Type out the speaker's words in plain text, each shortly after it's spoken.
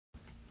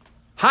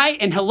Hi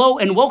and hello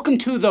and welcome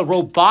to the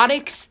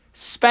Robotics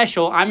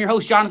Special. I'm your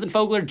host, Jonathan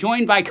Fogler,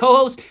 joined by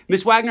co-host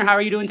Miss Wagner. How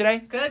are you doing today?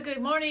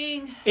 Good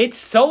morning. It's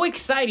so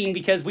exciting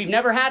because we've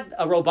never had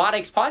a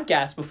robotics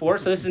podcast before,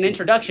 so this is an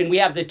introduction. We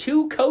have the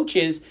two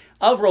coaches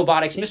of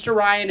robotics, Mr.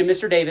 Ryan and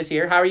Mr. Davis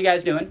here. How are you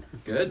guys doing?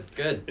 Good.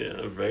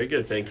 Yeah, very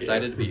good, thank you.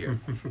 Excited to be here.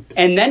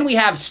 And then we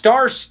have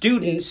star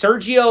student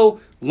Sergio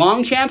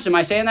Longchamps. Am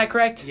I saying that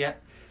correct?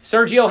 Yep,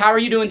 Sergio, how are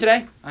you doing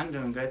today? I'm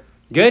doing good.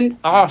 Good?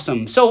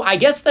 Awesome. So I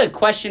guess the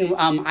question,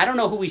 I don't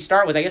know who we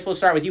start with. I guess we'll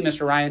start with you,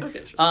 Mr. Ryan.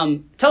 Okay, sure.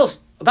 Tell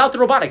us about the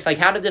robotics. Like,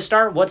 how did this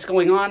start? What's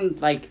going on?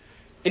 Like,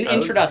 an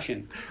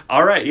introduction.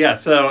 All right, yeah.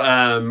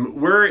 So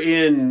we're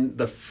in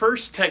the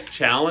First Tech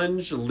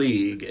Challenge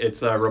League.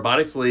 It's a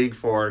robotics league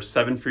for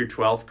 7th through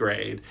 12th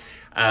grade.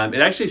 It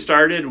actually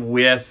started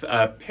with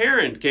a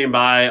parent came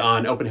by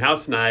on open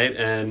house night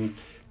and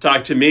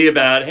talked to me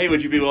about, hey,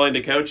 would you be willing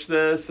to coach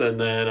this? And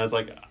then I was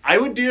like, I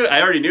would do it. I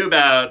already knew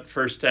about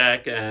First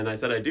Tech, and I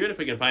said I'd do it if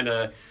we can find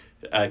a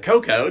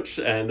co-coach.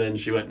 And then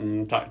she went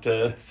and talked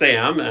to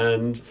Sam,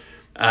 and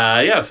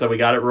so we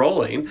got it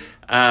rolling.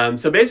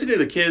 So basically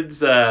the kids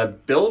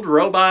build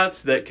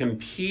robots that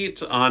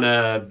compete on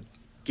a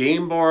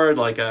game board,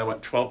 like a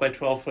 12 by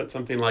 12 foot,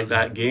 something like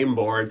that game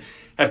board.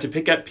 Have to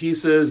pick up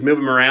pieces, move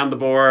them around the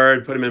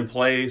board, put them in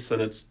place,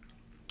 and it's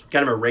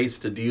kind of a race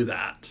to do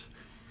that.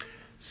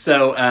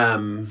 So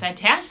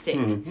Fantastic.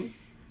 Mm-hmm.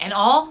 And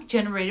all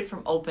generated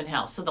from open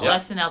house. So the Yep.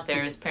 lesson out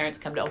there is parents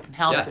come to open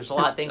house. Yeah, There's a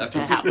lot of things to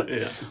definitely.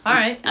 happen. Yeah. All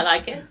right, I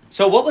like it.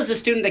 So what was the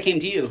student that came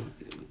to you?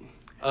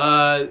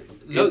 No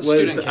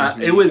student came to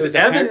me. It was a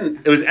Evan. parent?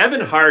 It was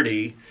Evan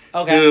Hardy.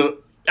 Okay. Who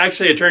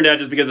actually it turned out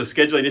just because of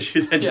scheduling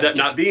issues ended Yeah. up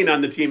not being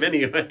on the team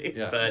anyway.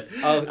 Yeah. But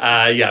Oh.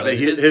 but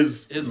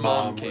his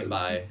mom came was-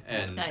 by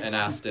and Nice.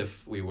 asked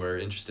if we were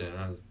interested, and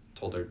I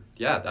told her,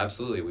 yeah,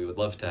 absolutely, we would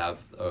love to have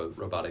a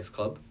robotics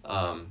club.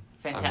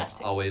 Fantastic.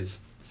 I'm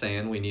always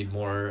saying we need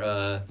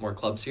more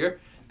clubs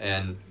here,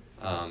 and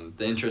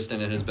the interest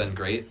in it has been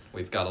great.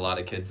 We've got a lot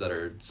of kids that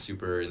are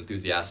super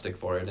enthusiastic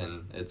for it,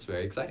 and it's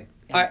very exciting.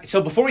 All right.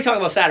 So before we talk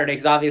about Saturday,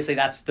 because obviously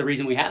that's the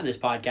reason we have this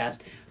podcast,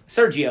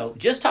 Sergio,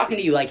 just talking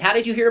to you, like, how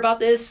did you hear about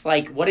this?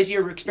 Like, what has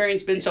your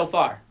experience been so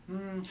far?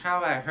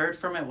 How I heard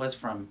from it was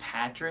from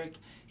Patrick.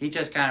 He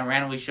just kind of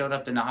randomly showed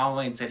up in the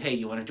hallway and said, hey,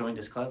 you want to join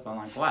this club? I'm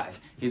like, why?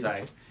 He's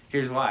like,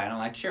 here's why. And I'm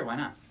like, sure, why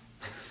not?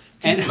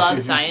 Do you And- love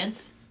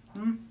science?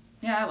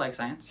 Yeah, I like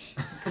science.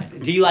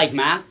 Do you like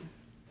math?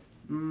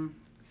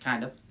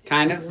 Kind of.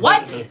 Kind of.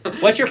 What?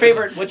 What's your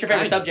favorite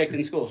Kind of. subject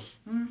in school?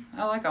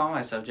 I like all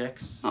my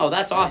subjects. Oh,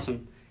 that's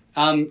awesome.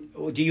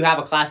 Do you have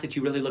a class that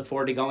you really look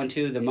forward to going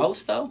to the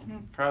most, though?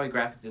 Probably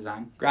graphic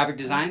design. Graphic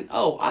design?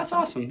 Oh, that's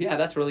awesome. Yeah,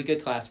 that's a really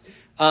good class.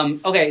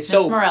 Okay, Miss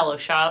so Morello,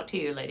 shout out to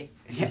you, lady.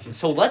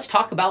 so let's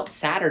talk about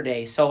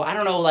Saturday. So I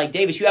don't know, like,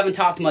 Davis, you haven't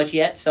talked much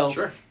yet, so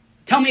Sure.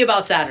 tell me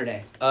about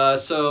Saturday.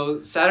 So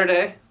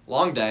Saturday,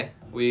 long day.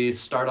 We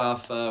start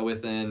off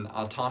with an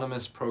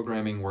autonomous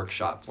programming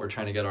workshop. We're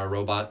trying to get our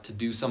robot to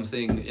do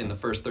something in the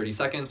first 30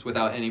 seconds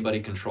without anybody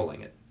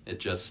controlling it. It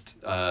just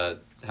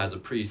has a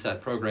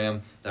preset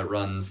program that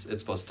runs.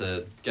 It's supposed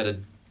to get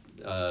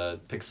a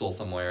pixel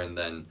somewhere and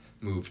then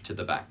move to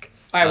the back.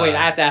 All right, wait,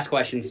 I have to ask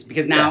questions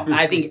because now Yeah.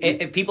 I think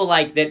if people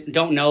like that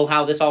don't know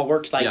how this all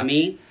works, like Yeah.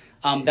 me,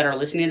 that are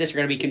listening to this, are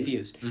going to be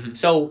confused. Mhm.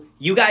 So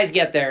you guys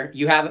get there,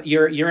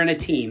 you're in a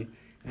team.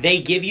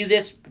 They give you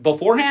this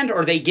beforehand,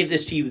 or they give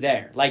this to you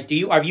there? Like,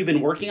 have you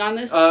been working on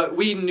this?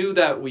 We knew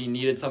that we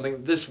needed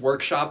something. This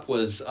workshop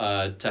was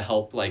to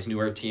help like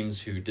newer teams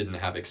who didn't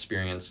have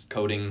experience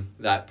coding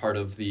that part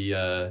of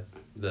the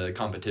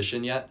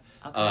competition yet.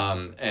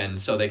 Okay. And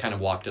so they kind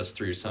of walked us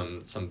through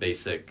some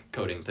basic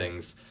coding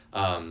things.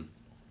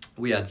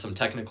 We had some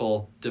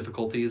technical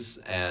difficulties,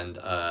 and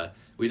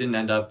we didn't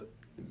end up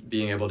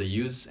being able to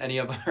use any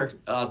of our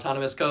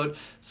autonomous code.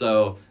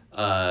 So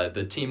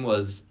the team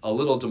was a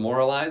little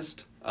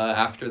demoralized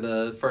after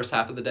the first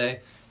half of the day.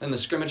 Then the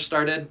scrimmage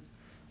started.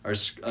 Our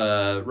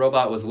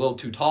robot was a little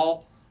too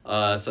tall,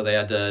 so they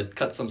had to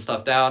cut some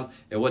stuff down.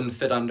 It wouldn't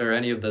fit under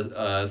any of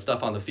the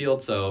stuff on the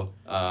field, so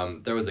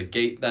there was a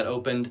gate that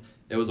opened.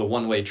 It was a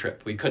one-way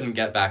trip. We couldn't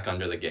get back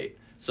under the gate.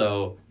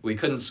 So we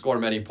couldn't score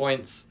many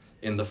points.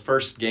 In the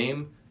first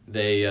game,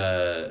 they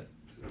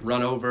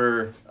run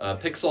over a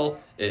pixel.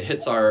 It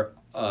hits our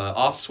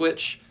off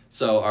switch.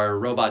 So our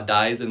robot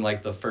dies in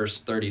like the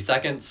first 30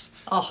 seconds.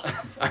 Oh.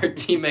 Our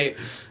teammate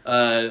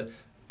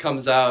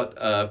comes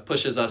out,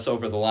 pushes us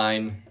over the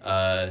line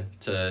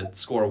to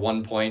score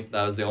 1 point.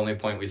 That was the only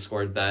point we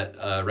scored that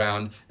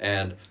round.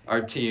 And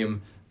our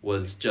team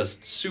was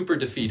just super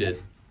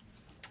defeated.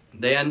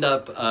 They end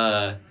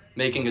up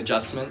making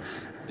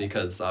adjustments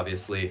because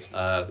obviously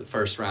the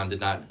first round did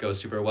not go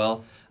super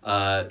well.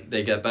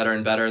 They get better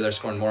and better. They're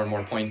scoring more and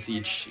more points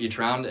each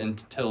round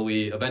until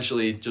we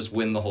eventually just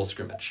win the whole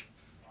scrimmage.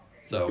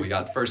 So we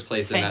got first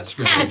place in that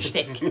scrimmage,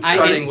 Fantastic.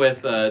 starting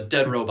with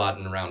Dead Robot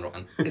in round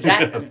 1.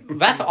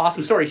 That's an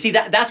awesome story. See,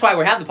 that's why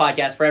we have the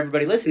podcast for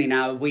everybody listening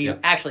now. We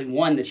actually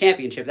won the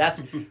championship.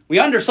 We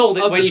undersold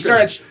it Of when the you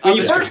started scrimmage. when Of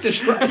you the first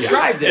scrimmage.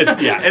 described it.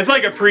 It's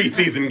like a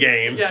preseason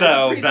game. Yeah,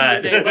 so, it's a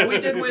preseason game, but we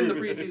did win the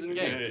preseason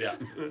game. Yeah.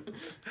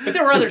 But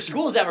there were other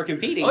schools that were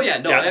competing. Oh yeah,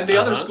 no, Yeah. and the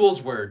other Uh-huh.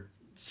 schools were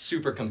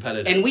super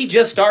competitive. And we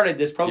just started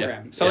this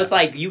program. Yeah. So Yeah. it's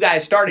like you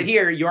guys started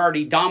here, you're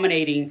already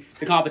dominating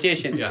the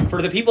competition. Yeah.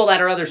 For the people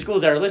that are other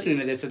schools that are listening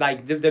to this, it's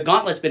like the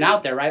gauntlet's been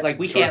out there, right? Like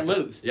we can't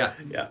lose. Yeah.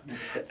 Yeah.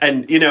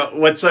 And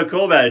what's so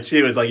cool about it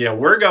too is like,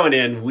 we're going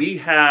in, we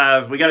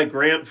got a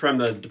grant from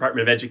the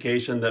Department of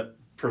Education that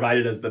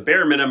provided us the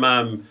bare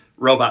minimum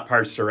robot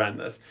parts to run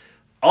this.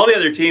 All the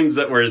other teams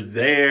that were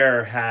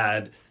there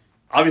had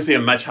obviously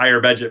a much higher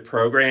budget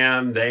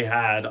program. They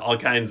had all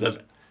kinds of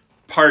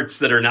parts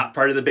that are not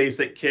part of the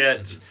basic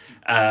kit.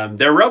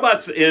 Their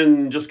robots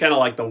in just kind of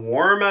like the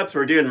warm-ups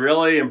were doing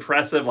really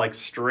impressive, like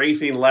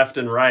strafing left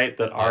and right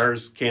that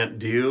ours can't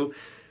do.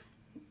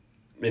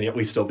 And yet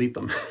we still beat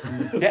them.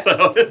 Yeah.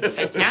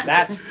 Fantastic.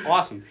 That's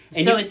awesome.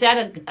 And So you- is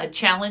that a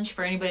challenge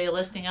for anybody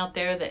listening out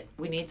there that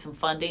we need some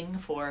funding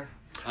for?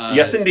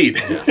 Yes, indeed.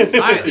 Yes. All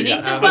right, we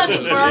need some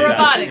funding for our Yeah.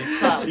 robotics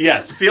club.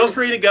 Yes, feel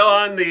free to go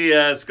on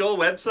the school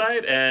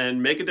website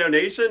and make a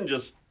donation.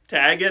 Just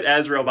tag it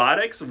as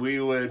robotics. We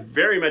would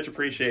very much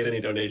appreciate any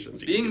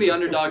donations. Being the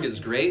underdog is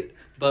great,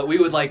 but we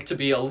would like to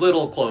be a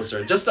little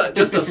closer, just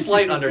a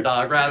slight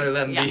underdog rather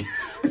than Yeah.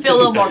 the. Feel a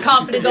little more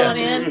confident going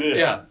in.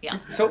 Yeah. Yeah.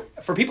 So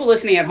for people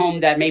listening at home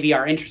that maybe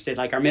are interested,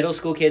 like our middle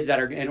school kids that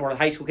are, or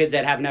high school kids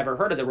that have never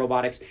heard of the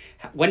robotics,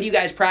 when do you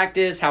guys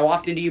practice? How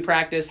often do you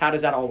practice? How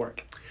does that all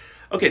work?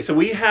 Okay, so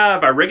we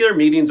have our regular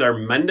meetings are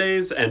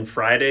Mondays and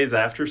Fridays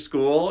after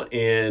school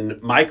in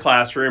my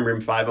classroom,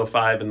 room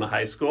 505 in the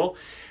high school.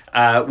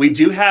 We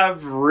do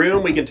have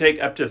room. We can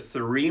take up to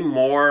 3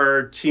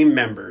 more team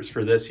members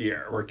for this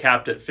year. We're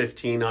capped at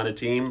 15 on a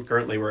team.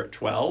 Currently, we're at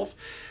 12.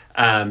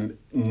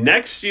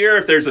 Next year,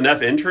 if there's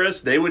enough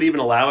interest, they would even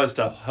allow us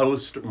to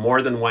host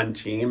more than one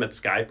team at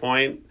Sky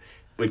Point.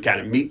 We'd kind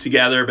of meet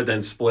together, but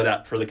then split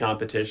up for the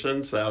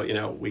competition. So,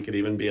 we could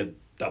even be a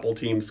double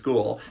team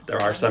school.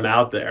 There are some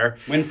out there.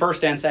 Win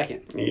first and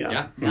second.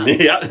 Yeah. Yeah.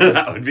 Yeah,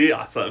 that would be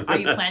awesome. Are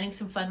you planning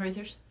some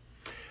fundraisers?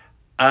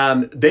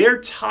 They are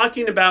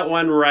talking about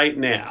one right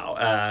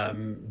now.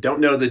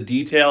 Don't know the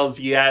details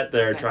yet.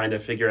 They're Okay. trying to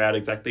figure out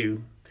exactly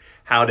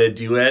how to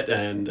do it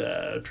and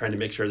trying to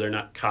make sure they're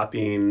not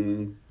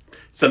copying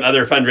some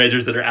other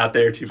fundraisers that are out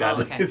there too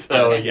badly. okay.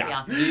 So Okay,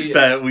 yeah, The-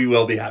 but we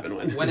will be having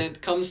one. When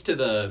it comes to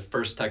the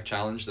first tech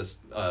challenge,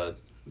 the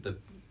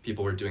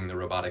people we're doing the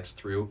robotics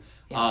through,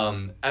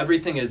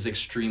 everything is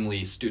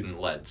extremely student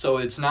led. So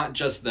it's not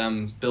just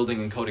them building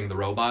and coding the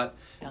robot.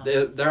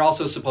 Yeah. They're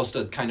also supposed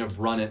to kind of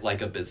run it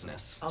like a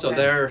business. So Okay.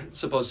 they're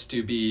supposed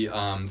to be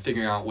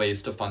figuring out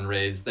ways to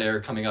fundraise. They're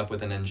coming up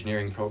with an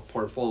engineering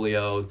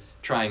portfolio,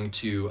 trying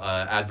to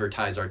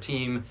advertise our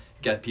team,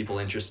 get people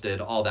interested,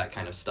 all that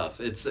kind of stuff.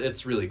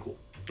 It's really cool.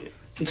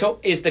 And so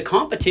is the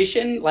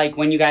competition, like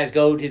when you guys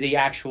go to the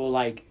actual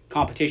like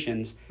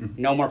competitions,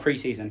 no more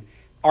preseason,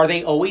 are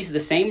they always the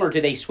same, or do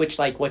they switch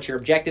like what your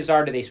objectives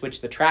are? Do they switch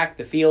the track,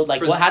 the field?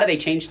 Like how do they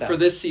change that? For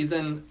this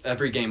season,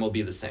 every game will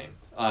be the same.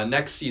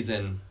 Next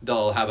season,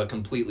 they'll have a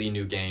completely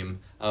new game.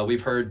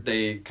 We've heard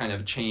they kind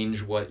of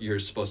change what you're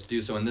supposed to do.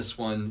 So in this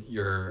one,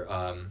 you're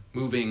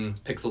moving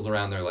pixels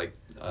around. They're like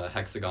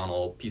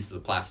hexagonal pieces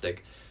of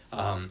plastic.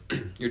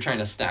 You're trying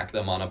to stack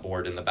them on a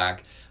board in the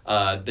back.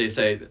 They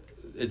say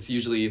it's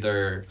usually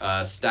either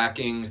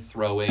stacking,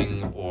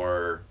 throwing,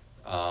 or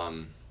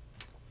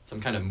some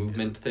kind of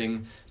movement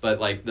thing. But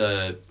like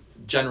the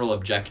general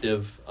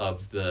objective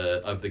of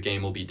the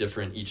game will be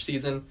different each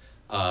season.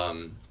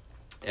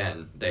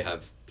 And they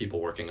have people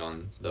working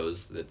on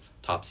those. It's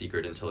top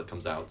secret until it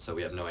comes out, so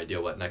we have no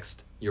idea what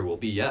next year will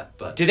be yet.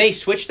 But Do they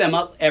switch them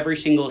up every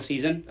single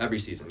season? every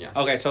season, yeah.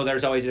 Okay, so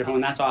there's always a different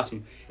one. That's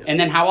awesome. And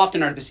then how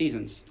often are the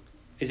seasons?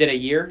 Is it a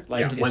year?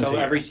 Like Yeah, once so a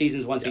year. every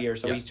season's once a Yeah. year,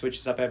 so Yeah. he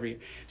switches up every year.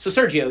 So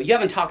Sergio, you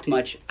haven't talked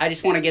much. I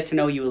just want to get to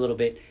know you a little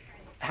bit.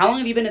 How long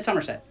have you been at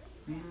Somerset?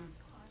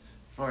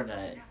 For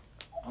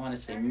I want to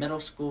say middle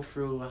school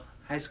through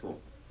high school.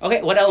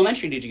 Okay, what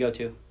elementary did you go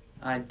to?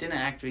 I didn't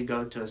actually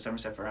go to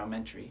Somerset for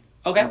elementary.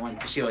 Okay. I went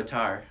to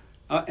Shiwatar.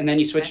 And then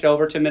you switched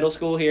over to middle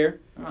school here.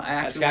 I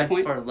actually Sky went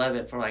Point? for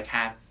Levitt for like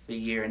half a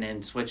year and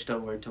then switched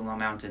over to Low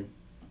Mountain.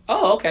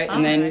 Oh, okay.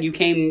 And then Alright. you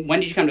came. When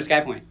did you come to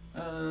Sky Point?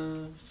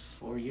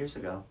 4 years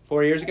ago.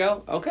 4 years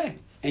ago. Okay.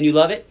 And you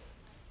love it?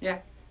 Yeah.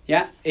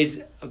 Yeah.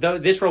 Is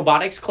this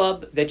robotics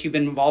club that you've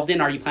been involved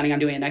in? Are you planning on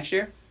doing it next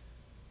year?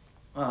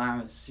 Well,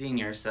 I'm a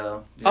senior,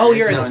 so. Oh, there is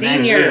you're a no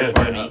next senior. year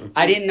for me.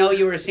 I didn't know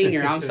you were a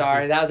senior. I'm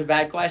sorry. That was a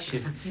bad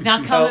question. He's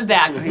not So- coming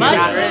back as much There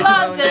as There he is is no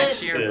loves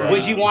next it. year Yeah. for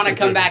Would me. you want to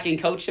come back and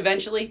coach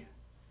eventually?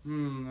 I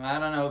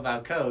don't know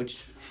about coach.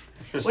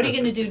 What are you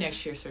going to do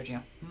next year,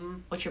 Sergio? Hmm,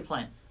 What's your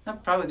plan? I'll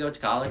probably go to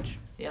college.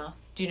 Yeah.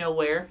 Do you know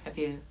where? Have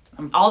you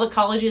Um, all the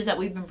colleges that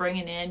we've been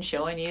bringing in,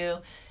 showing you,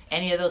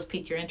 any of those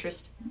pique your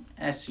interest?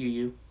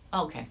 SUU.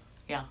 Okay.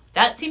 Yeah,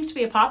 that seems to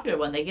be a popular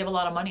one. They give a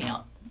lot of money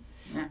out.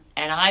 Yeah.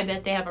 And I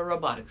bet they have a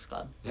robotics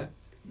club. Yeah.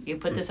 You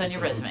put this on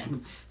your resume.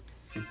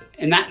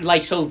 And that,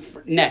 like, so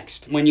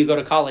next, when you go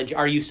to college,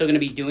 are you still going to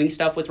be doing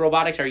stuff with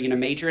robotics? Are you going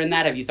to major in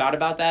that? Have you thought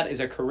about that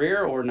as a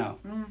career or no?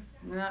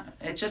 No,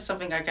 it's just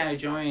something I kind of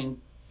joined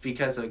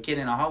because a kid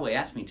in a hallway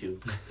asked me to.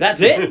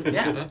 That's it?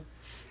 Yeah.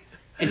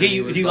 And do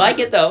you like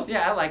it though?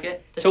 Yeah, I like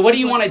it. So what do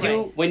you want to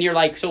simplest do when you're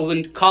like, so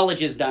when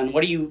college is done,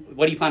 what do you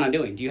plan on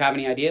doing? Do you have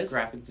any ideas?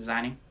 Graphic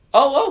designing.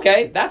 Oh,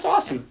 okay. That's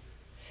awesome.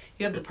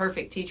 You have the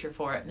perfect teacher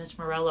for it. Miss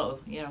Morello,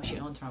 she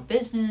owns her own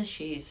business.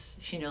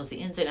 She knows the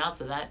ins and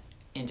outs of that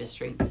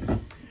industry.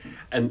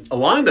 And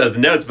along those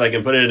notes, if I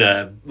can put in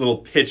a little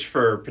pitch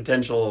for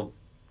potential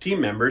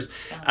team members,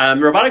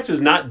 robotics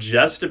is not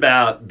just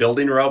about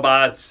building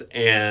robots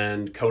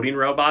and coding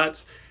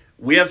robots.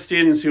 We have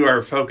students who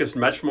are focused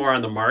much more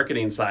on the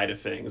marketing side of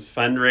things,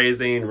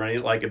 fundraising, running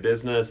it like a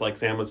business, like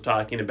Sam was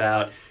talking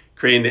about,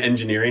 creating the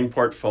engineering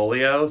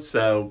portfolio.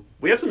 So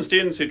we have some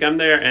students who come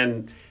there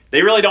and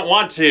they really don't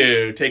want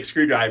to take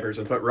screwdrivers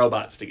and put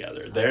robots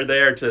together. They're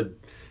there to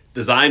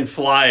design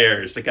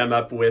flyers, to come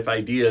up with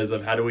ideas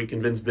of how do we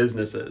convince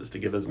businesses to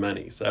give us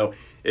money. So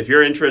if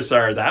your interests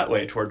are that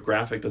way toward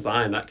graphic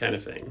design, that kind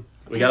of thing,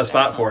 we got a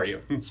spot for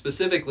you.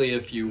 Specifically,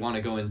 if you want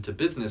to go into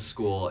business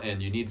school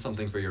and you need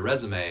something for your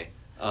resume,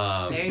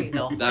 there you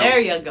go. There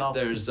you go.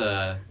 There's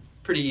a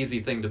pretty easy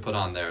thing to put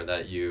on there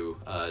that you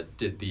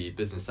did the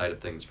business side of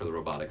things for the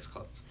robotics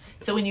club.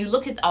 So when you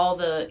look at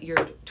all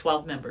your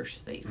 12 members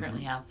that you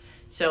currently have,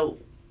 so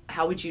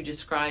how would you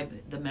describe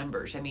the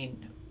members? I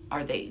mean,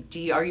 are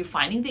you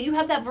finding that you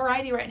have that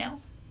variety right now?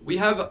 We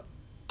have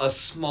a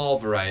small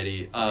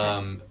variety.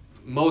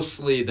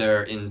 Mostly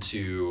they're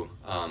into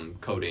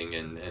coding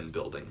and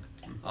building.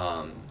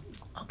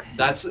 Okay.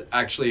 That's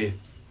actually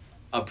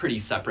a pretty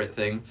separate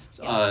thing.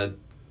 Yeah.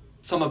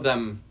 Some of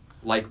them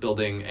like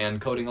building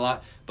and coding a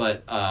lot,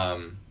 but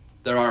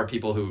there are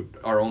people who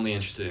are only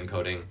interested in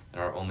coding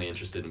and are only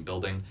interested in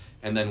building.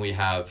 And then we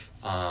have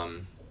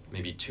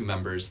maybe 2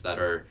 members that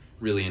are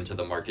really into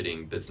the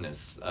marketing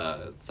business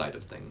side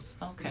of things.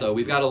 Okay. So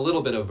we've got a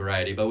little bit of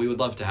variety, but we would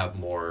love to have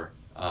more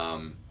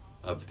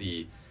of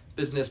the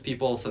business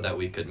people so that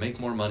we could make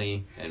more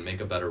money and make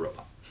a better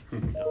robot.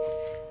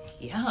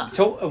 Yeah.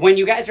 So when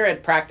you guys are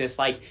at practice,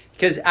 like,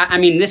 because I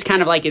mean, this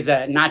kind of like is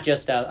not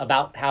just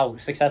about how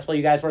successful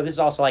you guys were. This is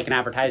also like an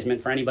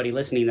advertisement for anybody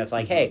listening that's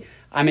like, hey,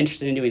 I'm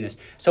interested in doing this.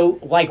 So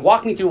like,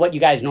 walk me through what you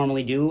guys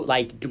normally do,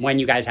 like when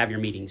you guys have your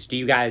meetings. Do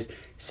you guys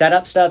set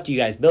up stuff? Do you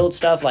guys build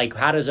stuff? Like,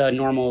 how does a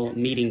normal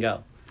meeting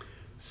go?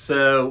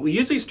 So we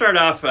usually start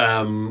off,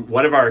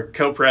 one of our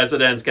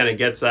co-presidents kind of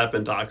gets up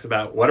and talks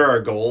about what are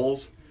our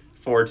goals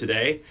for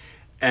today,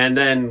 and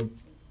then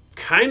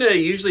kind of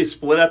usually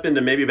split up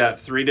into maybe about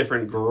 3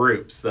 different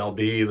groups. There'll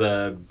be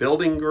the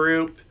building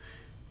group,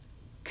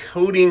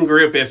 coding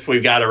group if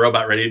we've got a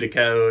robot ready to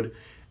code,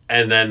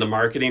 and then the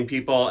marketing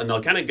people, and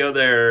they'll kind of go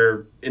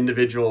their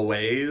individual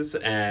ways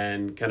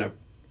and kind of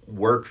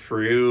work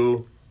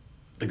through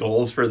the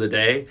goals for the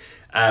day.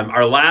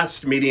 Our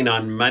last meeting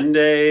on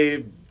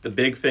Monday, the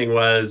big thing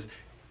was,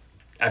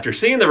 after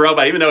seeing the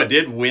robot, even though it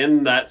did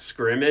win that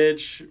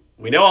scrimmage,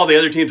 we know all the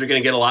other teams are going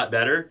to get a lot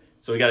better,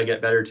 so we got to get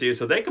better too.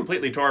 So they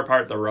completely tore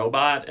apart the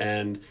robot,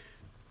 and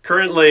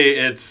currently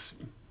it's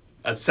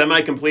a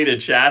semi-completed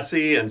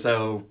chassis, and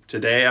so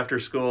today after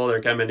school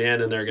they're coming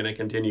in and they're going to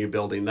continue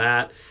building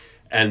that.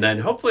 And then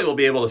hopefully we'll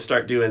be able to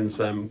start doing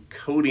some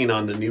coding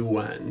on the new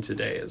one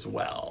today as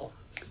well.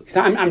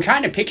 So I'm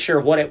trying to picture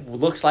what it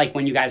looks like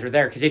when you guys are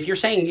there, because if you're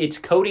saying it's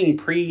coding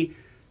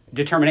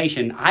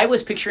predetermination, I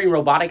was picturing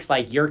robotics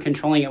like you're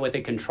controlling it with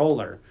a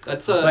controller.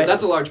 That's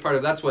a large part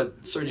of that's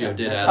what Sergio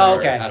did at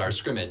our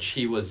scrimmage.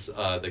 He was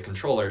the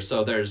controller.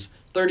 So there's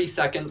 30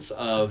 seconds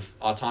of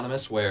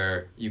autonomous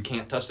where you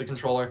can't touch the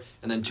controller,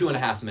 and then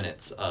 2.5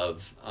 minutes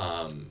of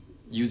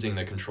using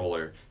the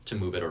controller to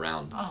move it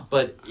around. Oh.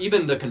 But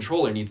even the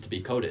controller needs to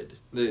be coded.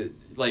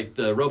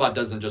 The robot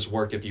doesn't just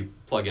work if you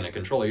plug in a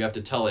controller. You have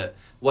to tell it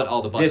what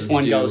all the buttons do. This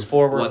one goes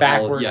forward,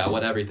 backwards.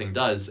 What everything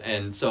does.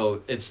 And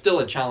so it's still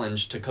a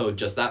challenge to code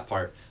just that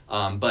part.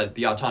 But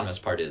the autonomous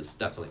part is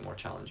definitely more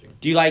challenging.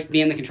 Do you like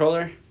being the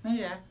controller?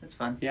 Yeah, it's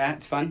fun. Yeah,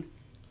 it's fun.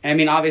 I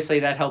mean,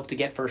 obviously that helped to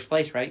get first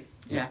place, right?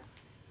 Yeah.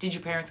 Did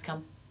your parents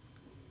come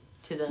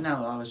to the?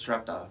 No, I was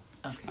dropped off.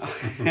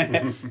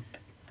 Okay.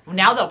 Well,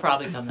 now they'll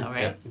probably come though,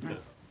 right?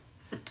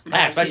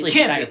 Yeah, especially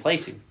second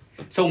placing.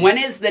 So when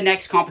is the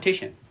next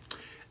competition?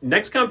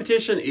 Next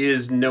competition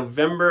is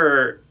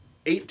November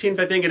 18th,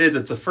 I think it is.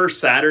 It's the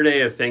first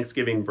Saturday of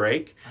Thanksgiving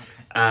break. Okay.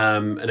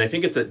 And I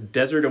think it's at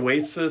Desert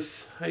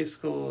Oasis High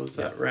School. Is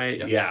that right?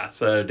 Yep. Yeah.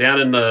 So down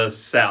in the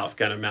south,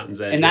 kind of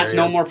Mountains Edge. And that's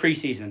area. No more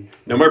preseason.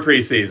 No more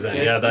preseason.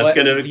 Yeah, that's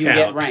going to count. You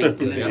get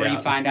ranked, and this is where you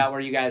find out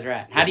where you guys are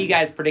at. How do you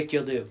guys predict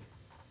you'll do?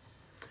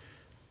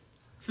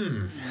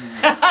 I'm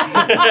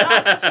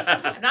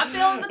not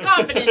feeling the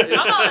confidence.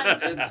 Come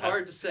on. It's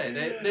hard to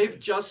say. They've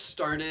just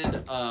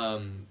started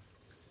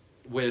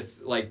with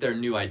like their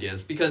new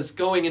ideas, because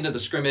going into the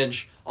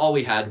scrimmage, all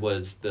we had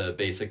was the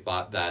basic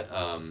bot that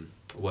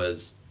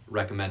was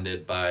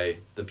recommended by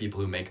the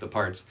people who make the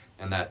parts,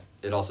 and that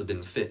it also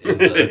didn't fit in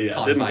the Yeah,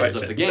 confines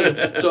of the game,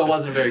 so it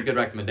wasn't a very good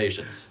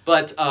recommendation.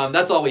 But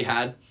that's all we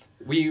had.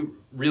 We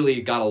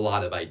really got a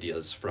lot of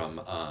ideas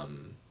from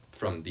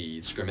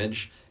the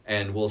scrimmage,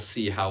 and we'll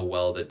see how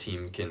well the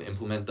team can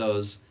implement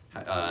those,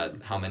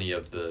 how many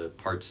of the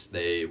parts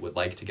they would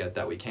like to get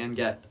that we can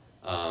get,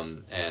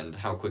 and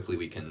how quickly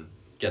we can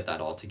get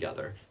that all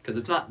together, because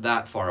it's not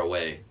that far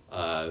away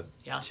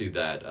to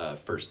that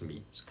first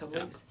meet. Just a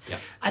couple weeks. Yeah.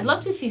 I'd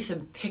love to see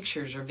some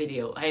pictures or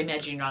video. I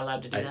imagine you're not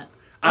allowed to do that.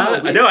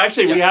 No,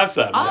 actually, we have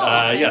some.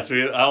 Okay. Yes,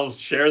 I'll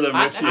share them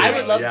with you. I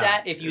would love Yeah.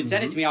 that. If you'd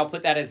send it to me, I'll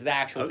put that as the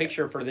actual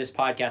picture for this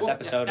podcast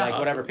episode. Yeah, Like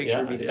whatever picture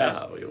would be the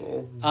best. We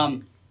will.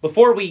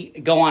 Before we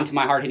go on to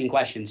my hard-hitting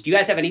questions, do you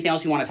guys have anything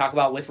else you want to talk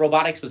about with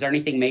robotics? Was there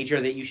anything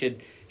major that you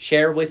should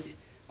share with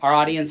our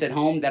audience at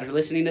home that are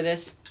listening to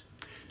this?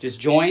 Just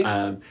join.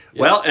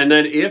 Well, and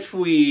then if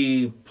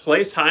we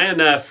place high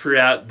enough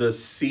throughout the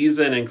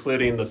season,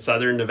 including the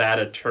Southern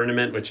Nevada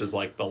tournament, which is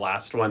like the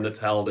last one that's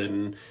held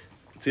in,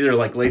 it's either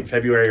like late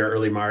February or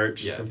early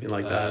March, something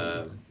like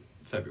that.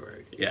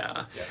 February.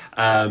 Yeah.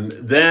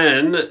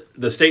 Then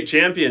the state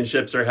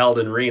championships are held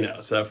in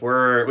Reno. So if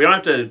we don't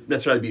have to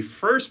necessarily be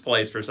first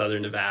place for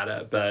Southern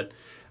Nevada, but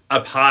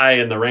up high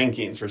in the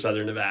rankings for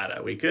Southern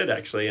Nevada, we could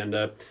actually end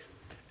up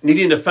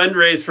needing to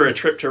fundraise for a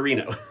trip to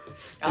Reno.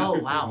 Oh,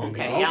 wow.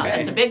 Okay. Yeah,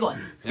 that's a big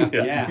one.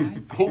 Yeah.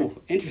 Oh,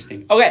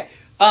 interesting. Okay.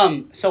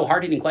 So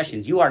hard-hitting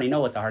questions. You already know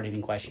what the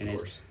hard-hitting question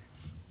is.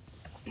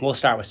 We'll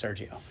start with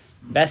Sergio.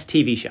 Best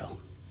TV show.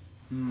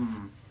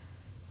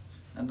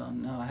 I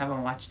don't know. I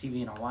haven't watched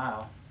TV in a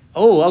while.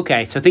 Oh,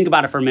 okay. So think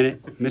about it for a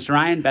minute. Mr.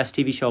 Ryan, best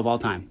TV show of all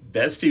time.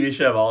 Best TV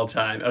show of all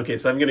time. Okay,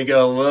 so I'm going to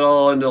go a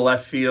little into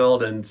left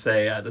field and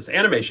say this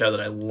anime show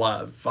that I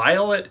love,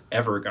 Violet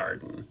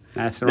Evergarden.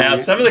 That's the Now,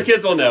 wrong some of the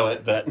kids will know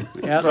it, but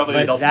probably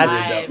but adults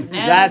that's- don't.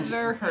 I've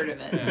never heard of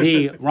it.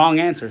 the wrong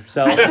answer.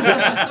 So.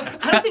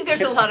 I don't think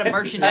there's a lot of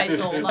merchandise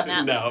sold on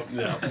that. No.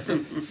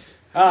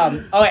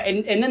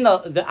 And then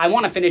the I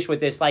want to finish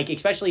with this, like,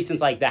 especially since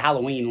like the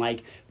Halloween,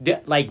 like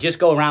just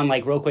go around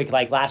like real quick,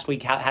 like last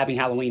week having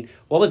Halloween.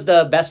 What was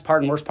the best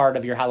part and worst part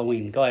of your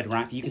Halloween? Go ahead,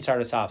 Ryan. You can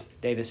start us off,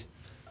 Davis.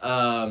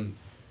 The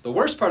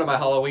worst part of my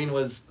Halloween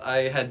was I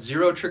had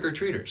 0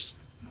 trick-or-treaters.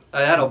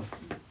 I had a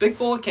big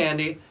bowl of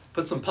candy,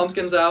 put some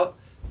pumpkins out.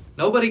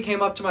 Nobody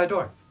came up to my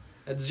door.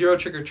 I had 0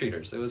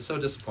 trick-or-treaters. It was so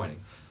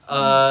disappointing.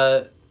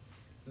 The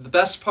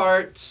best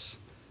part...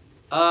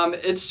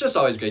 it's just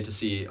always great to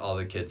see all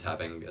the kids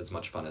having as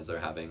much fun as they're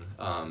having.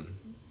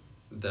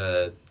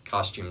 The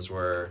costumes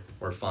were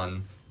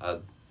fun. I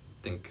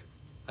think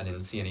I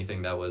didn't see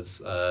anything that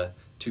was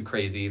too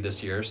crazy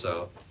this year,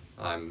 so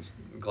I'm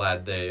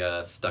glad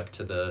they stuck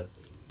to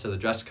the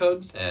dress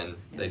code, and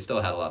they still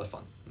had a lot of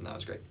fun, and that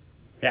was great.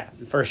 Yeah,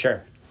 for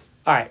sure.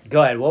 All right,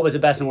 go ahead. What was the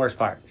best and worst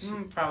part?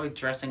 Probably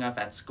dressing up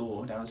at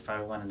school. That was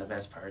probably one of the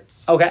best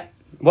parts. Okay.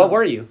 What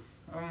were you?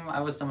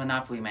 I was the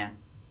Monopoly man.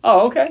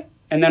 Oh, okay.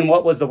 And then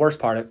what was the worst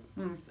part of it?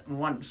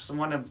 One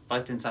of the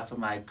buttons off of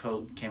my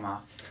coat came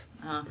off.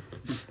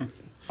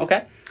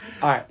 Okay.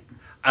 All right.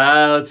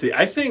 Let's see.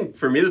 I think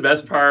for me the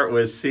best part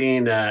was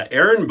seeing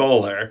Aaron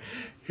Bowler,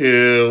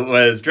 who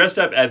was dressed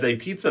up as a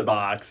pizza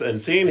box,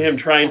 and seeing him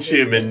trying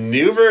to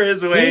maneuver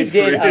his way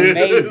through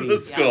the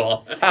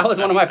school. Yeah. That was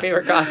one of my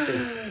favorite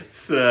costumes.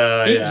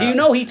 So, Do you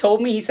know he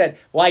told me, he said,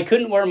 well, I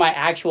couldn't wear my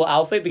actual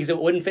outfit because it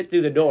wouldn't fit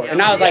through the door.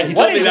 And I was like, he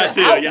what told me is that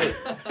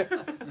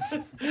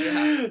too,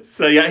 yeah.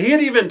 So yeah, he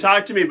had even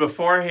talked to me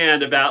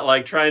beforehand about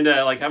like trying to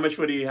how much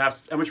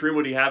room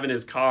would he have in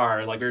his car,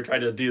 and like we were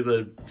trying to do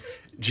the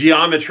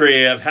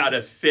geometry of how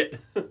to fit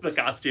the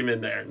costume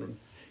in there. And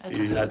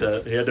he had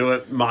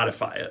to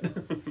modify it.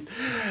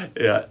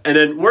 Yeah. And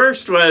then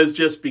worst was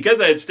just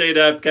because I had stayed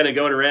up kind of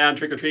going around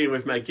trick-or-treating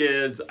with my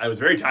kids, I was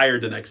very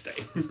tired the next day.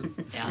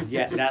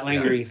 Yeah, that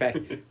lingering effect.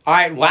 All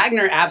right,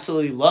 Wagner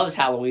absolutely loves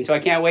Halloween, so I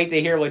can't wait to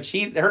hear what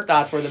her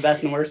thoughts were the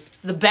best and worst.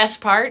 The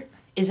best part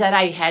is that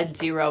I had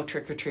 0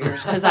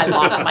 trick-or-treaters because I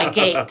locked my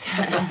gate.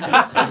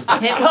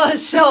 It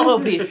was so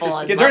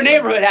peaceful. Because her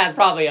neighborhood has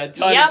probably a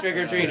ton of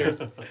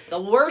trick-or-treaters.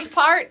 The worst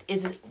part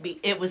is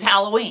it was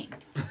Halloween.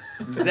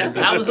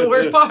 That was the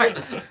worst part.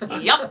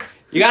 Yuck.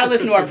 You got to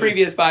listen to our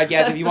previous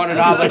podcast if you want to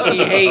know how much she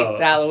hates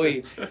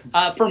Halloween.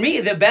 For me,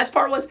 the best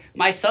part was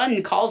my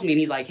son calls me and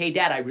he's like, hey,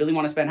 Dad, I really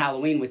want to spend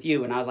Halloween with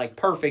you. And I was like,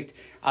 perfect.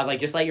 I was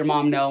like, just let your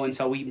mom know. And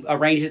so we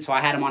arranged it, so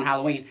I had him on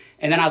Halloween.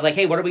 And then I was like,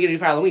 hey, what are we going to do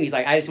for Halloween? He's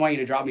like, I just want you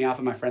to drop me off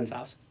at my friend's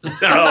house.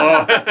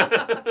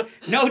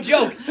 No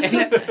joke.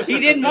 And he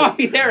didn't want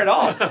me there at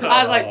all.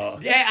 I was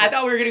like, yeah, I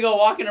thought we were going to go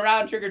walking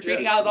around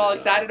trick-or-treating. I was all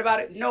excited about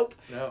it. Nope.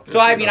 So,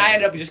 I mean, I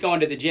ended up just going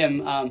to the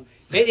gym.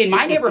 In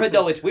my neighborhood,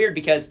 though, it's weird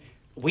because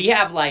we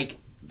have, like,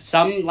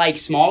 some, like,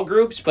 small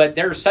groups, but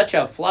there's such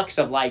a flux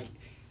of, like,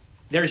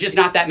 there's just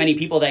not that many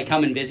people that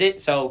come and visit.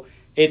 So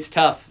it's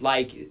tough.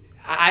 Like,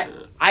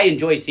 I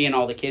enjoy seeing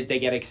all the kids. They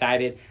get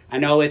excited. I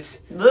know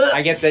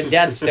I get the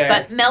death stare.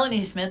 But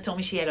Melanie Smith told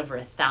me she had over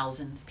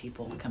 1,000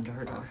 people come to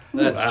her door.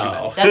 That's too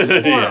many.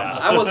 That's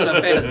horrible. I wasn't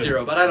a fan of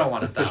 0, but I don't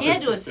want 1,000. She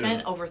had to have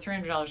spent over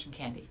 $300 in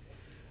candy.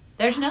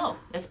 There's no.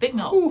 That's a big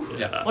no. Ooh.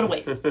 Yeah. What a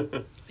waste.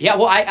 Yeah,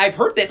 well, I've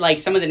heard that like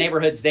some of the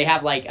neighborhoods they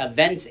have like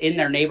events in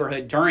their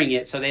neighborhood during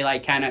it, so they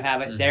like kind of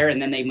have it there,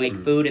 and then they make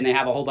food and they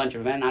have a whole bunch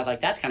of events. And I was like,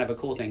 that's kind of a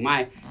cool thing.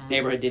 My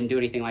neighborhood didn't do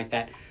anything like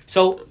that.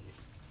 So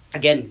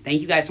again,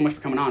 thank you guys so much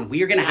for coming on.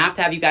 We are gonna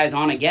have you guys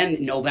on again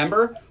in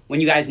November when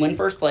you guys win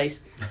first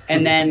place,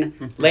 and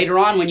then later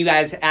on when you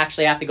guys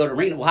actually have to go to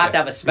ring, we'll have to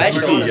have a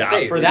special We're going to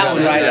state. for We're that gonna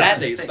one, have right? that That's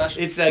state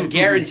special. It's a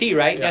guarantee,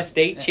 right? Yeah. A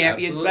state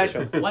champion Absolutely.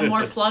 special. One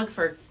more plug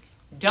for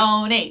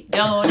donate.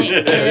 Give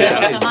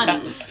us some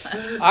money.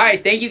 All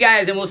right, thank you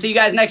guys, and we'll see you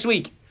guys next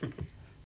week.